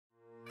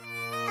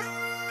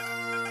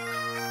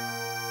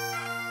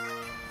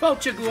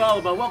Fáilte go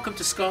Alba, welcome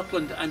to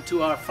Scotland and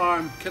to our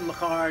farm.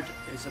 Kinlochard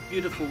is a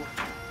beautiful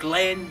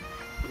glen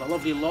with a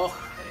lovely loch.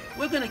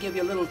 We're going to give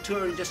you a little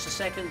tour in just a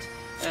second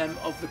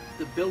of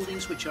the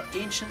buildings, which are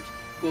ancient.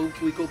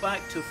 We go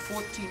back to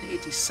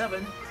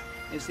 1487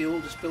 is the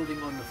oldest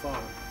building on the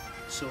farm.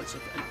 So it's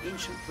an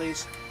ancient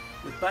place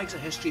with bags of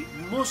history,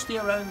 mostly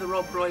around the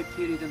Rob Roy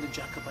period and the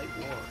Jacobite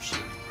Wars.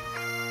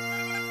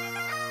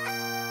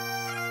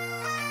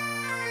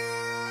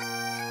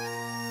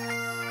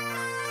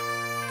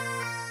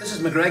 This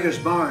is McGregor's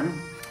barn,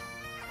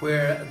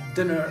 where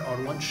dinner or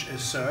lunch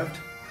is served.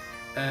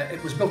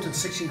 It was built in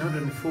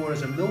 1604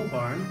 as a mill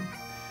barn,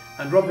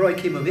 and Rob Roy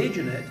came of age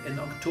in it in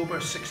October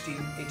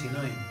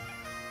 1689.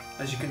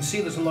 As you can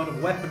see, there's a lot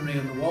of weaponry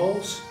on the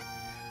walls,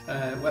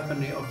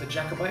 weaponry of the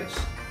Jacobites,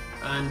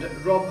 and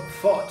Rob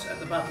fought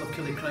at the Battle of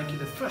Killiecrankie,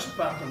 the first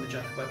battle in the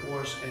Jacobite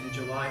Wars, in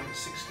July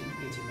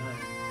 1689.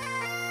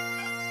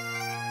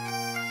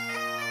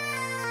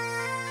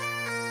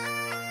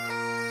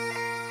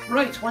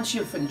 Right, once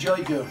you've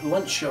enjoyed your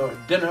lunch or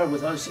dinner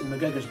with us in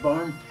McGregor's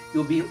barn,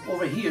 you'll be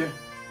over here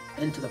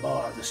into the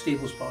bar, the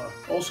stables bar,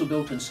 also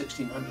built in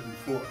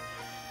 1604.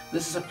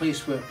 This is a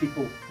place where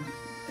people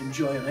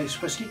enjoy a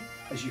nice whisky,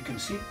 as you can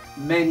see.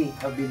 Many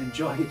have been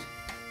enjoyed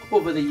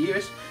over the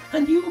years,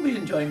 and you will be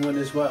enjoying one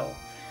as well.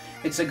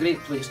 It's a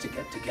great place to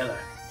get together.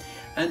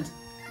 And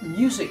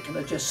music, can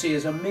I just say,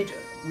 is a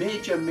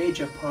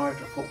major part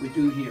of what we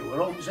do here.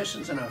 We're all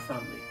musicians in our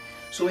family.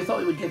 So we thought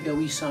we would give you a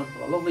wee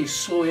sample, a lovely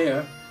slow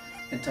air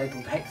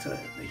entitled Hector,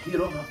 the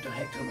hero, after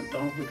Hector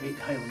MacDonald, the great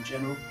Highland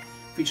general,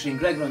 featuring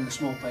Gregor on the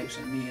small pipes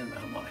and me on the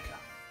harmonica.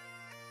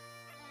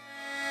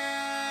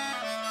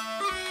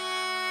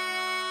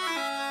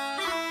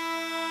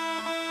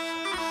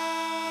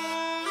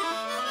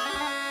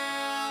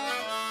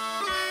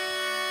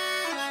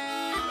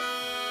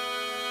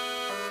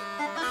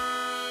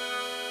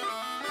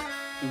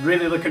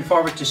 Really looking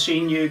forward to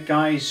seeing you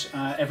guys,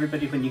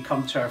 everybody, when you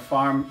come to our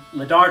farm.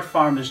 Ledard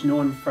Farm is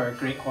known for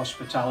great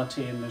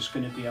hospitality, and there's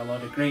going to be a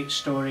lot of great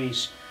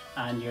stories,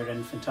 and you're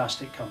in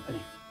fantastic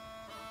company.